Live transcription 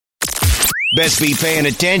Best be paying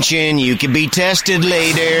attention. You can be tested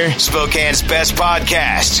later. Spokane's Best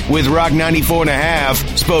Podcast with Rock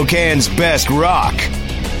 94.5, Spokane's Best Rock.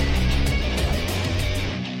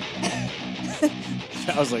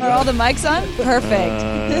 I was like, are all the mics on? Perfect.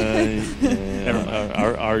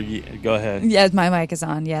 Go ahead. Yeah, my mic is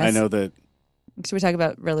on, yes. I know that. Should we talk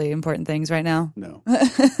about really important things right now? No.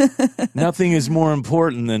 Nothing is more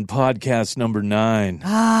important than podcast number 9.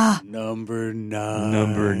 Number 9.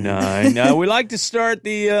 Number 9. We like to start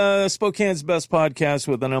the Spokane's Best Podcast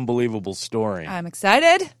with an unbelievable story. I'm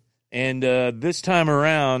excited. And this time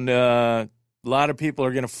around, a lot of people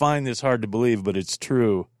are going to find this hard to believe, but it's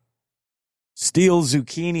true. Steel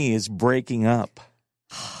Zucchini is breaking up.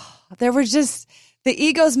 There were just the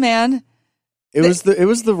egos, man. It was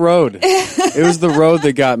the road. It was the road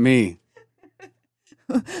that got me.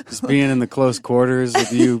 Just being in the close quarters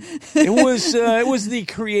with you. It was the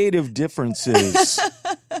creative differences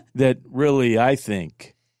that really, I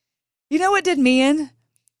think. You know what did me in?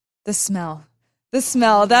 The smell. The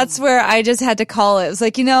smell. That's where I just had to call it. It was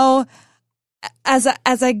like,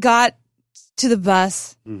 as I got to the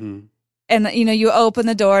bus, and you open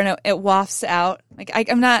the door and it wafts out. Like I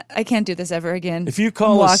can't do this ever again. If you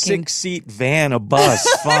call a 6-seat van a bus,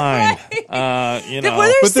 fine. Were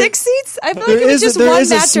there 6 seats? I feel like it was just one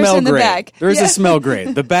mattress in the back. There is a smell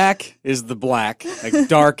grade. The back is the black, like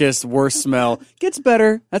darkest, worst smell. Gets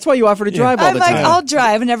better. That's why you offer to drive all the time. I'm like, I'll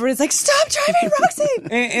drive, and everybody's like, stop driving, Roxy.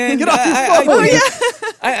 and get off your phone.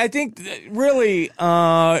 I think really,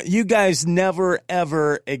 you guys never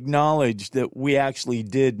ever acknowledged that we actually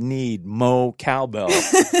did need Mo Cowbell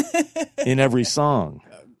in every song.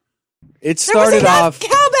 It started off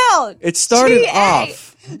cowbell. It started G-A.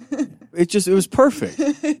 off. It was perfect.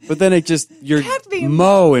 But then you're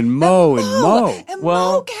Mo and Mo. And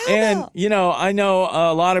Mo Cowbell. And I know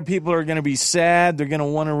a lot of people are going to be sad. They're going to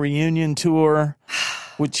want a reunion tour,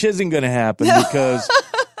 which isn't going to happen because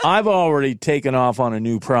I've already taken off on a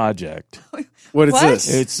new project. What is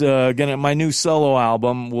this? It's my new solo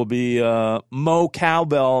album will be Mo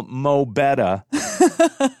Cowbell, Mo Betta.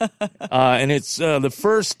 And it's the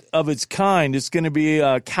first of its kind. It's going to be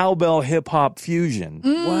a cowbell hip-hop fusion.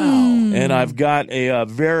 Wow. And I've got a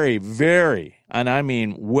very, very, and I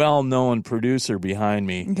mean well-known producer behind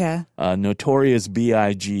me. Okay. Notorious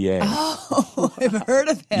B.I.G.A. Oh, I've heard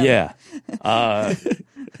of him. Yeah.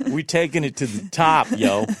 We taking it to the top,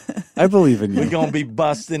 yo. I believe in you. We're going to be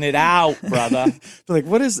busting it out, brother. Like,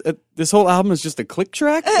 what is this whole album is just a click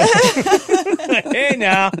track? Hey,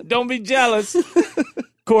 now, don't be jealous.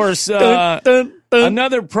 Of course,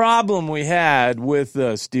 another problem we had with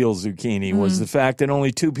Steel Zucchini was the fact that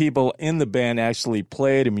only 2 people in the band actually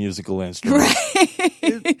played a musical instrument.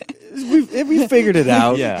 Right. We figured it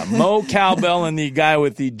out. Yeah, Mo Cowbell and the guy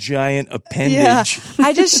with the giant appendage. Yeah.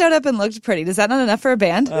 I just showed up and looked pretty. Is that not enough for a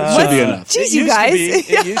band? Should be enough. Jeez, you guys.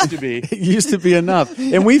 It used to be. It used to be enough.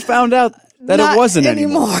 And we found out that Not it wasn't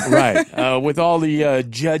anymore. Right. With all the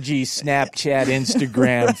judgy Snapchat,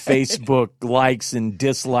 Instagram, Facebook likes and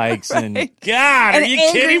dislikes. And God, And are you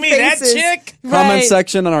angry kidding me? faces. That chick? Comment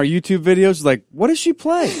section on our YouTube videos is like, what does she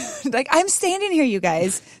play? Like, I'm standing here, you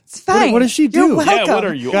guys. It's fine. What does she do? You're welcome. Yeah, what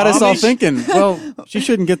are you, Got us all Amish? thinking, well, she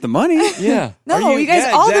shouldn't get the money. Yeah. No, Are you guys,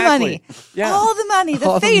 yeah, all exactly. the money. Yeah. All the money.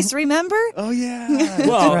 The face, remember? Oh, yeah.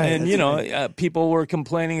 Well, right, and that's people were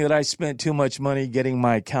complaining that I spent too much money getting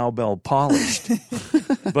my cowbell polished.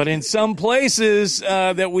 But in some places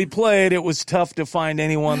that we played, it was tough to find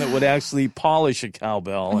anyone that would actually polish a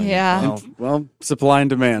cowbell. And, Yeah. Well, supply and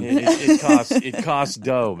demand. it costs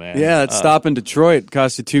dough, man. Yeah, that stop in Detroit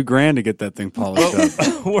cost you $2,000 to get that thing polished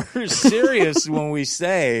up. We're serious when we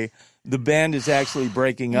say the band is actually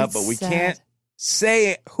breaking up, It's but we sad. can't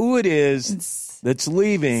say who it is that's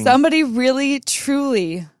leaving. Somebody really,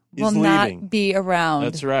 truly will leaving. not be around.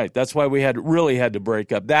 That's right. That's why we had to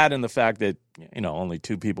break up. That and the fact that only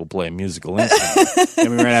 2 people play a musical instrument. And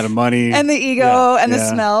we ran out of money. And the ego and the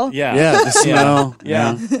Yeah. smell. Yeah, Yeah, the smell.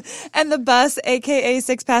 Yeah. And the bus, a.k.a.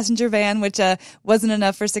 6-passenger van, which wasn't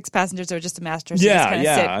enough for 6 passengers. They were just a master. So Yeah, just kinda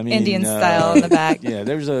yeah. sit I mean, Indian style in the back. Yeah,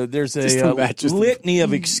 there's Just a a match with the- litany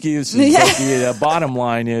of excuses. Yeah. But the bottom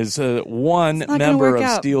line is one not gonna member work of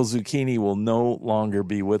out. Steel Zucchini will no longer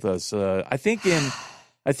be with us. I think in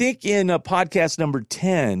podcast number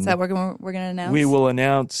 10, Is that what we're going to announce? we will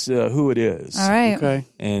announce who it is. All right. Okay.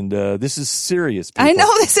 And this is serious, people. I know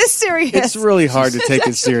this is serious. It's really hard to take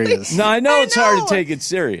it serious. No, I know it's hard know. to take it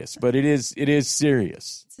serious, but it is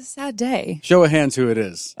serious. It's a sad day. Show of hands who it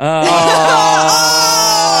is. Oh!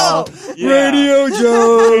 Yeah. Radio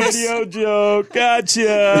jokes. Radio joke.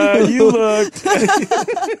 Gotcha. You looked.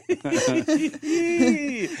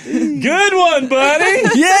 Good one, buddy.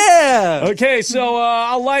 Yeah. Okay, so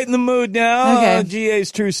I'll lighten the mood now. Okay.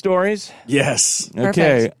 GA's True Stories. Yes.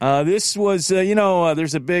 Okay, this was,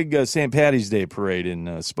 there's a big St. Patty's Day parade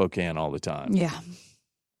in Spokane all the time. Yeah.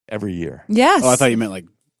 Every year. Yes. Oh, I thought you meant like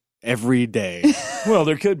every day. Well,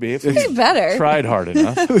 there could be if we Be better. tried hard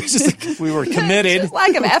enough. If we were committed. Just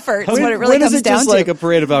lack of effort is what it really when comes is it down just to. like a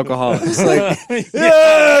parade of alcoholics? Like,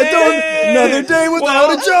 another day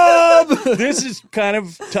without a job. This is kind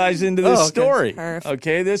of ties into this Oh, okay. story. Perfect.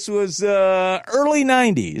 Okay, this was early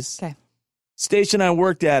 90s. Okay. Station I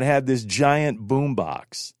worked at had this giant boom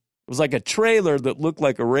box. It was like a trailer that looked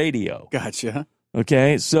like a radio. Gotcha.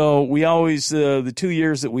 Okay, so we always, the 2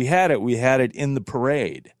 years that we had it in the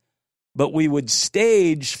parade. But we would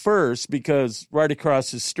stage first because right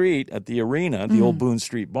across the street at the arena, the old Boone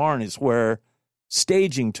Street Barn, is where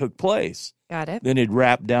staging took place. Got it. Then it'd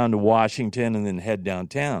wrap down to Washington and then head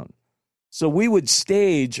downtown. So we would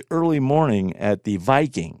stage early morning at the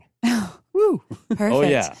Viking. Woo. Perfect. Oh,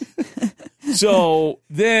 yeah. So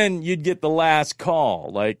then you'd get the last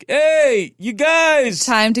call, like, hey, you guys,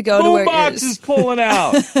 Time to go to work. boombox is pulling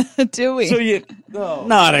out. Do we? So you, no.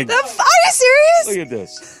 Not a. Are you serious? Look at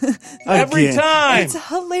this. Every Again. time. It's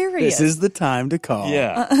hilarious. This is the time to call.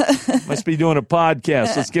 Yeah. Must be doing a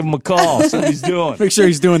podcast. Let's give him a call. See what he's doing. Make sure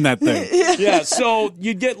he's doing that thing. Yeah. So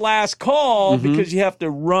you'd get last call because you have to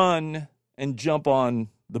run and jump on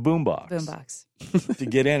the boombox Boombox. to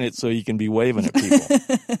get in it so you can be waving at people.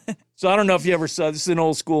 So I don't know if you ever saw this is an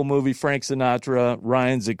old school movie, Frank Sinatra,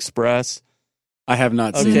 Ryan's Express. I have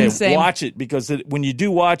not seen Okay, it. Same. watch it because when you do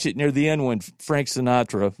watch it near the end when Frank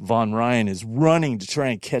Sinatra, Von Ryan, is running to try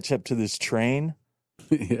and catch up to this train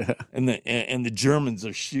Yeah. and the Germans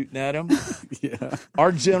are shooting at him. Yeah.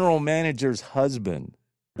 Our general manager's husband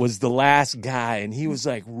was the last guy, and he was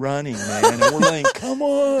like running, man. And we're like, come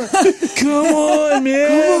on,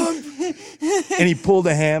 man. And he pulled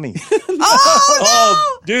a hammy.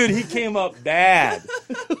 Oh, dude, he came up bad.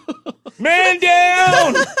 Man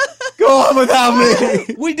down. Go on without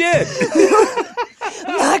me. We did.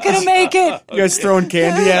 I'm not going to make it. You guys throwing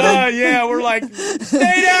candy at him? Yeah, we're like,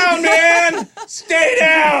 stay down, man. Stay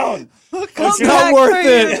down. Come not back worth for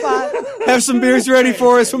your it. spot. Have some beers ready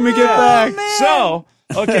for us when we get back. So,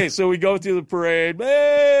 okay, so we go through the parade.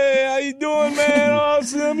 Hey, how you doing, man?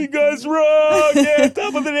 Awesome. You guys rock. Yeah,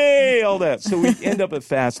 top of the day. All that. So we end up at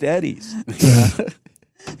Fast Eddie's.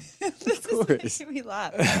 Of course. Make me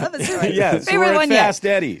laugh. I love it so much. Yeah, so Favorite we're at one yet. Fast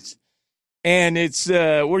Eddie's. And it's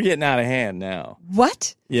we're getting out of hand now.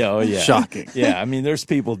 What? Yeah, oh yeah. Shocking. Yeah, I mean there's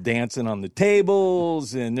people dancing on the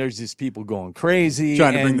tables and there's just people going crazy.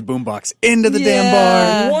 Trying to and bring the boombox into the Yeah.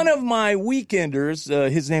 damn bar. one of my weekenders,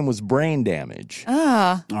 his name was Brain Damage.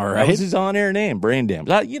 Ah. All That right. was his on-air name, Brain Damage.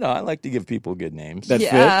 I like to give people good names. That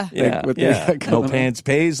Yeah. fit? yeah, Like what they yeah. got No going on? Pants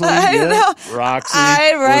Paisley. I know. Roxy.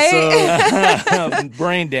 Right?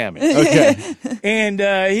 Brain Damage. Okay.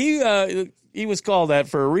 And he was called that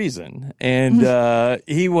for a reason. And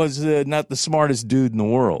he was not the smartest dude in the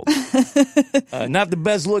world. Not the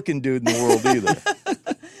best looking dude in the world either.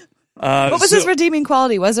 What was his redeeming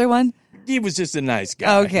quality? Was there one? He was just a nice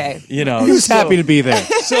guy. Okay. You know, He was happy to be there.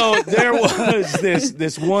 So there was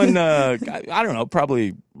this one, I don't know,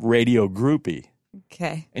 probably radio groupie.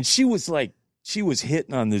 Okay. And she was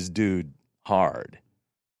hitting on this dude hard.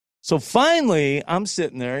 So finally, I'm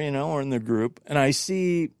sitting there, we're in the group, and I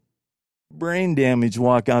see Brain Damage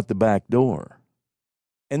walk out the back door.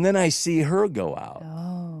 And then I see her go out.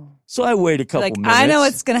 Oh. So I wait a couple Like, minutes. I know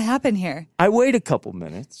what's going to happen here. I wait a couple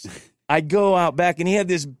minutes. I go out back, and he had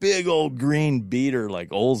this big old green beater like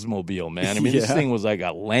Oldsmobile, man. I mean, this Yeah. thing was like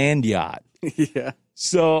a land yacht. Yeah.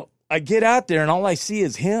 So I get out there, and all I see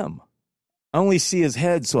is him. I only see his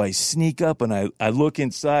head, so I sneak up, and I look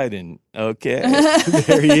inside, and okay.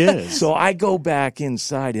 There he is. So I go back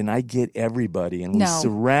inside, and I get everybody, and we No.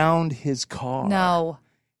 surround his car. No.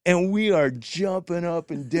 And we are jumping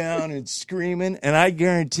up and down and screaming, and I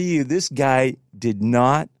guarantee you this guy did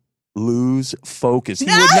not lose focus. He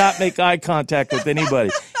would not make eye contact with anybody.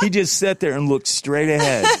 He just sat there and looked straight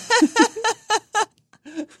ahead.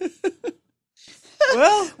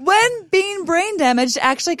 Well, when being brain damaged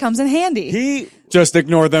actually comes in handy. He Just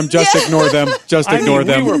ignore them. Just ignore them. Just ignore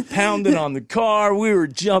them. We were pounding on the car. We were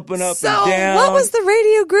jumping up So, and down. what was the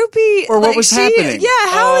radio groupie? Or what was happening? Yeah,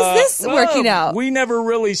 how is this Well, working out? We never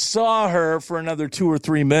really saw her for another 2 or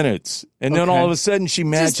 3 minutes. And then Okay. all of a sudden she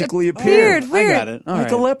magically appeared. appeared. Weird. I got it. All Like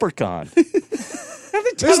right. a leprechaun.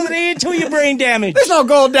 Every time they until you brain damage. There's no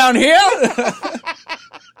gold down here.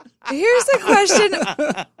 Here's the question. Where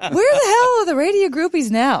the hell are the radio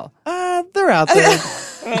groupies now? They're out there.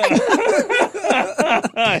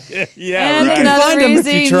 Yeah, And right. another find 'em if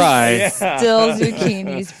you reason, try. Still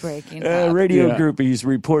zucchini's breaking up. Radio Yeah. groupies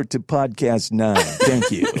report to podcast 9.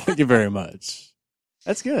 Thank you. Thank you very much.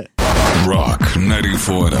 That's good. Rock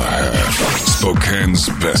 94.5. Spokane's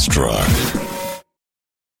best rock.